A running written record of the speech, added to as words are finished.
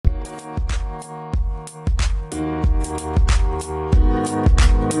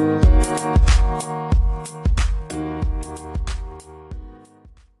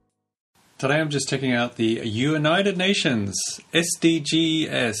Today I'm just checking out the United Nations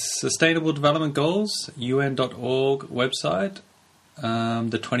SDGs, Sustainable Development Goals, UN.org website,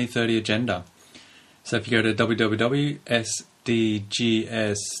 the 2030 Agenda. So if you go to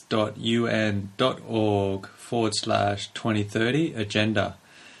www.sdgs.un.org/2030 Agenda.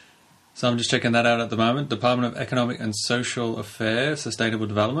 So I'm just checking that out at the moment. Department of Economic and Social Affairs, Sustainable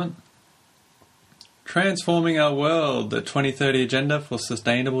Development. Transforming Our World, the 2030 Agenda for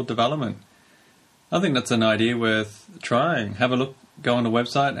Sustainable Development. I think that's an idea worth trying. Have a look, go on the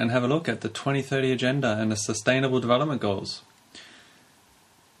website and have a look at the 2030 Agenda and the Sustainable Development Goals.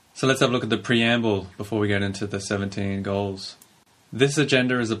 So let's have a look at the preamble before we get into the 17 goals. This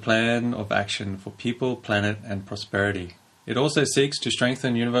agenda is a plan of action for people, planet and prosperity. It also seeks to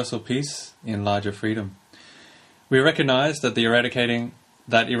strengthen universal peace in larger freedom. We recognize that eradicating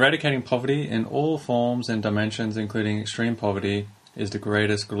poverty in all forms and dimensions, including extreme poverty, is the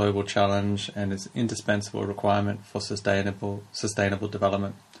greatest global challenge and is indispensable requirement for sustainable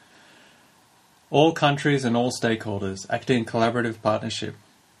development. All countries and all stakeholders acting in collaborative partnership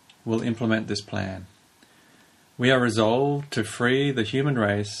will implement this plan. We are resolved to free the human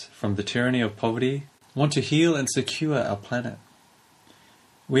race from the tyranny of poverty, want to heal and secure our planet.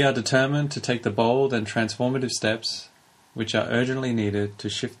 We are determined to take the bold and transformative steps which are urgently needed to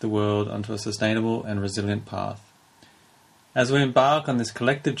shift the world onto a sustainable and resilient path. As we embark on this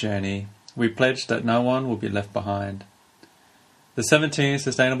collective journey, we pledge that no one will be left behind. The 17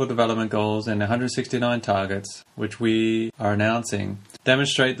 Sustainable Development Goals and 169 targets, which we are announcing,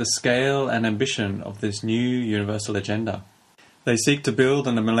 demonstrate the scale and ambition of this new universal agenda. They seek to build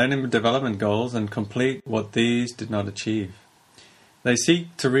on the Millennium Development Goals and complete what these did not achieve. They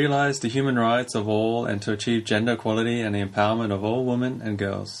seek to realize the human rights of all and to achieve gender equality and the empowerment of all women and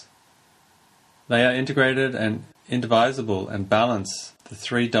girls. They are integrated and indivisible and balance the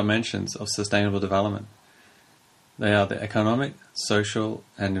three dimensions of sustainable development. They are the economic, social,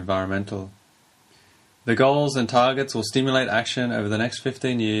 and environmental. The goals and targets will stimulate action over the next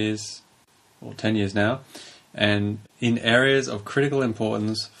 15 years, or 10 years now, and in areas of critical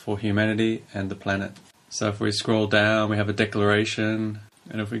importance for humanity and the planet. So if we scroll down, we have a declaration,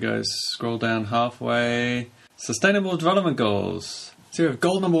 and if we go scroll down halfway, Sustainable Development Goals. So we have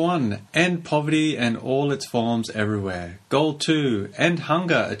goal number 1, end poverty and all its forms everywhere. Goal 2, end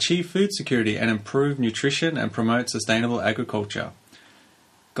hunger, achieve food security and improve nutrition and promote sustainable agriculture.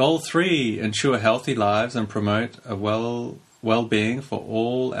 Goal 3, ensure healthy lives and promote a well-being for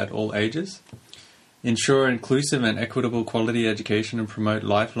all at all ages. Ensure inclusive and equitable quality education and promote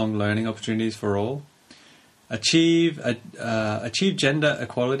lifelong learning opportunities for all. Achieve gender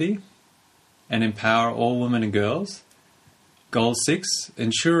equality and empower all women and girls. Goal 6,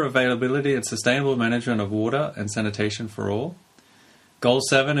 ensure availability and sustainable management of water and sanitation for all. Goal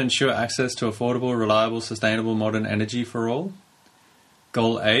 7, ensure access to affordable, reliable, sustainable, modern energy for all.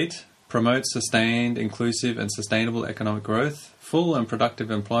 Goal 8, promote sustained, inclusive and sustainable economic growth, full and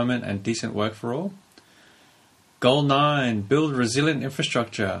productive employment and decent work for all. Goal 9, build resilient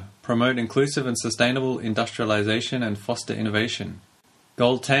infrastructure, promote inclusive and sustainable industrialization and foster innovation.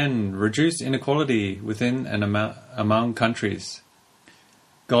 Goal 10, reduce inequality within and among countries.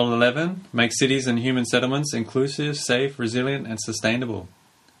 Goal 11, make cities and human settlements inclusive, safe, resilient and sustainable.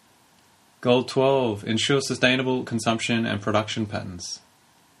 Goal 12, ensure sustainable consumption and production patterns.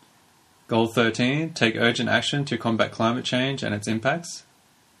 Goal 13, take urgent action to combat climate change and its impacts.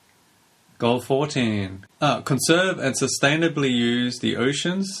 Goal 14, conserve and sustainably use the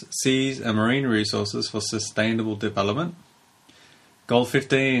oceans, seas and marine resources for sustainable development. Goal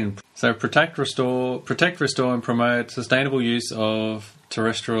 15, so protect, restore and promote sustainable use of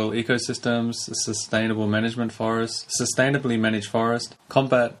terrestrial ecosystems, sustainable management forests, sustainably managed forest,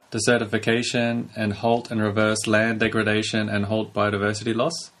 combat desertification and halt and reverse land degradation and halt biodiversity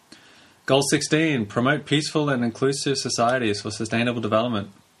loss. Goal 16, promote peaceful and inclusive societies for sustainable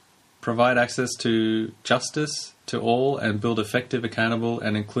development. Provide access to justice to all and build effective, accountable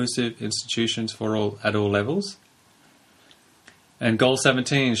and inclusive institutions for all at all levels. And Goal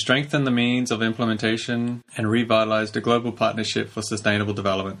 17, strengthen the means of implementation and revitalize the global partnership for sustainable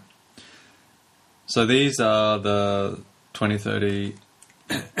development. So these are the 2030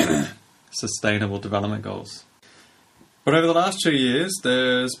 Sustainable Development Goals. But over the last 2 years,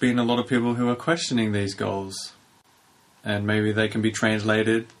 there's been a lot of people who are questioning these goals. And maybe they can be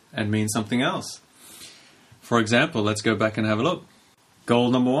translated and mean something else. For example, let's go back and have a look. Goal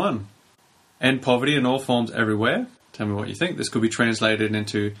number 1, end poverty in all forms everywhere. Tell me what you think. This could be translated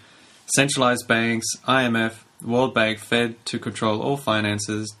into centralized banks, IMF, World Bank, Fed to control all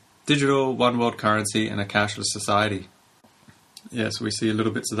finances, digital, one world currency, and a cashless society. Yes, we see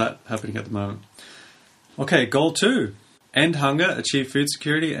little bits of that happening at the moment. Okay, goal 2. End hunger, achieve food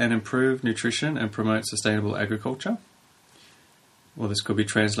security, and improve nutrition and promote sustainable agriculture. Well, this could be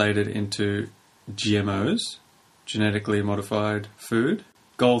translated into GMOs, genetically modified food.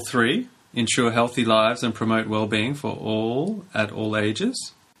 Goal 3, ensure healthy lives and promote well-being for all at all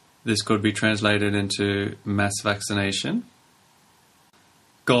ages. This could be translated into mass vaccination.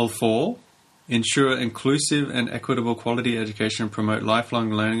 Goal 4, ensure inclusive and equitable quality education and promote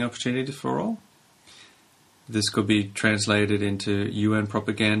lifelong learning opportunities for all. This could be translated into UN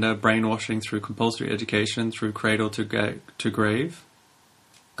propaganda, brainwashing through compulsory education through cradle to grave.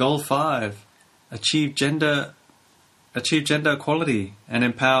 Goal 5, achieve gender equality and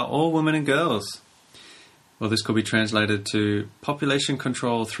empower all women and girls. Well, this could be translated to population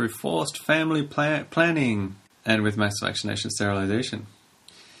control through forced family planning and with mass vaccination sterilization.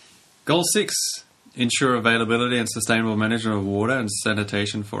 Goal 6, ensure availability and sustainable management of water and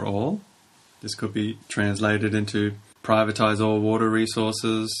sanitation for all. This could be translated into privatize all water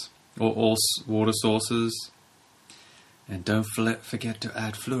resources or all water sources. And don't forget to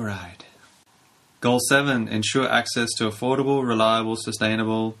add fluoride. Goal 7, ensure access to affordable, reliable,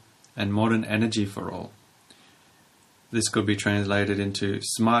 sustainable and modern energy for all. This could be translated into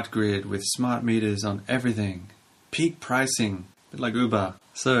smart grid with smart meters on everything. Peak pricing, a bit like Uber.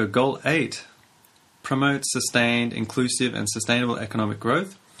 So goal 8, promote sustained, inclusive and sustainable economic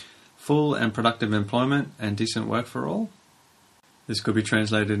growth. Full and productive employment and decent work for all. This could be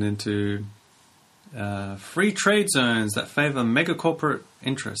translated into free trade zones that favor mega corporate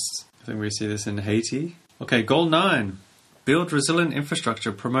interests. I think we see this in Haiti. Okay, goal 9. Build resilient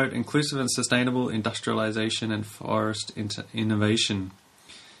infrastructure, promote inclusive and sustainable industrialization and forest innovation.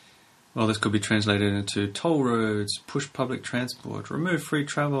 Well, this could be translated into toll roads, push public transport, remove free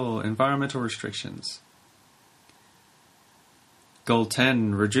travel, environmental restrictions. Goal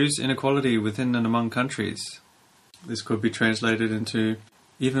 10, reduce inequality within and among countries. This could be translated into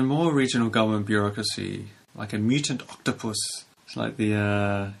even more regional government bureaucracy, like a mutant octopus. It's like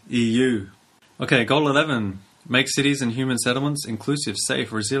the EU. Okay, goal 11, make cities and human settlements inclusive,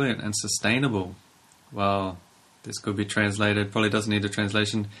 safe, resilient and sustainable. Well, this could be translated, probably doesn't need a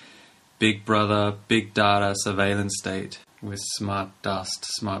translation, big brother, big data, surveillance state with smart dust,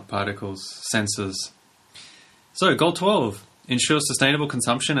 smart particles, sensors. So, goal 12, ensure sustainable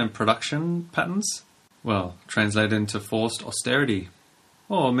consumption and production patterns. Well, translated into forced austerity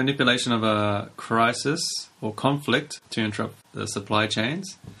or manipulation of a crisis or conflict to interrupt the supply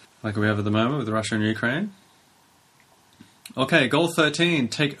chains, like we have at the moment with Russia and Ukraine. Okay, goal 13,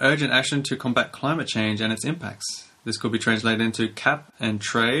 take urgent action to combat climate change and its impacts. This could be translated into cap and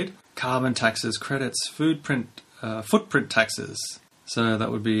trade, carbon taxes, credits, footprint taxes. So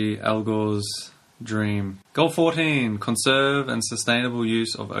that would be Al Gore's dream. Goal 14, conserve and sustainable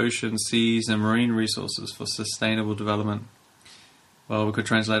use of oceans, seas and marine resources for sustainable development. Well, we could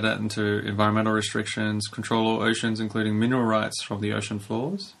translate that into environmental restrictions, control all oceans including mineral rights from the ocean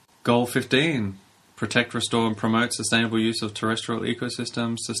floors. Goal 15, protect, restore and promote sustainable use of terrestrial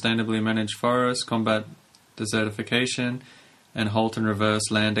ecosystems, sustainably manage forests, combat desertification and halt and reverse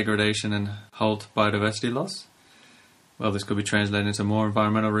land degradation and halt biodiversity loss. Well, this could be translated into more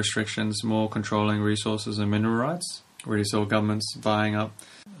environmental restrictions, more controlling resources and mineral rights. We already saw governments buying up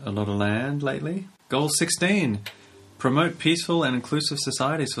a lot of land lately. Goal 16, promote peaceful and inclusive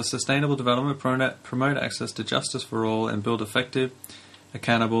societies for sustainable development, promote access to justice for all, and build effective,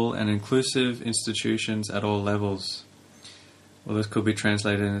 accountable and inclusive institutions at all levels. Well, this could be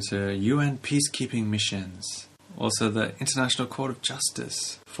translated into UN peacekeeping missions. Also, the International Court of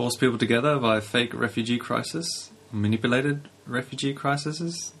Justice. Force people together via fake refugee crisis, manipulated refugee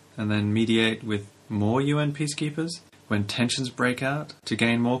crises, and then mediate with more UN peacekeepers when tensions break out to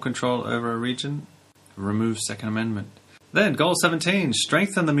gain more control over a region. Remove Second Amendment. Then, goal 17,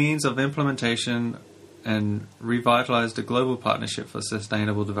 strengthen the means of implementation and revitalize the global partnership for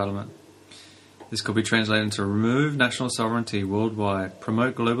sustainable development. This could be translated into remove national sovereignty worldwide,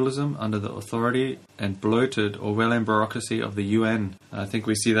 promote globalism under the authority and bloated Orwellian bureaucracy of the UN. I think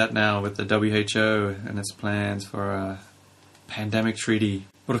we see that now with the WHO and its plans for a pandemic treaty.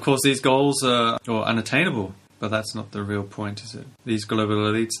 But of course these goals are unattainable, but that's not the real point, is it? These global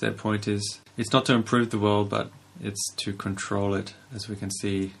elites, their point is, it's not to improve the world, but it's to control it. As we can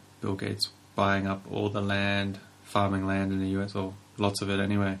see, Bill Gates buying up all the land, farming land in the US, or lots of it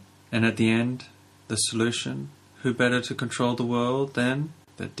anyway. And at the end, the solution, who better to control the world than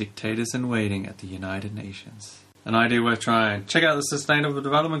the dictators in waiting at the United Nations? An idea worth trying. Check out the Sustainable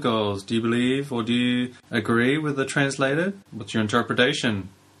Development Goals. Do you believe or do you agree with the translated? What's your interpretation?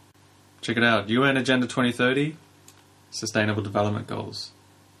 Check it out. UN Agenda 2030. Sustainable Development Goals.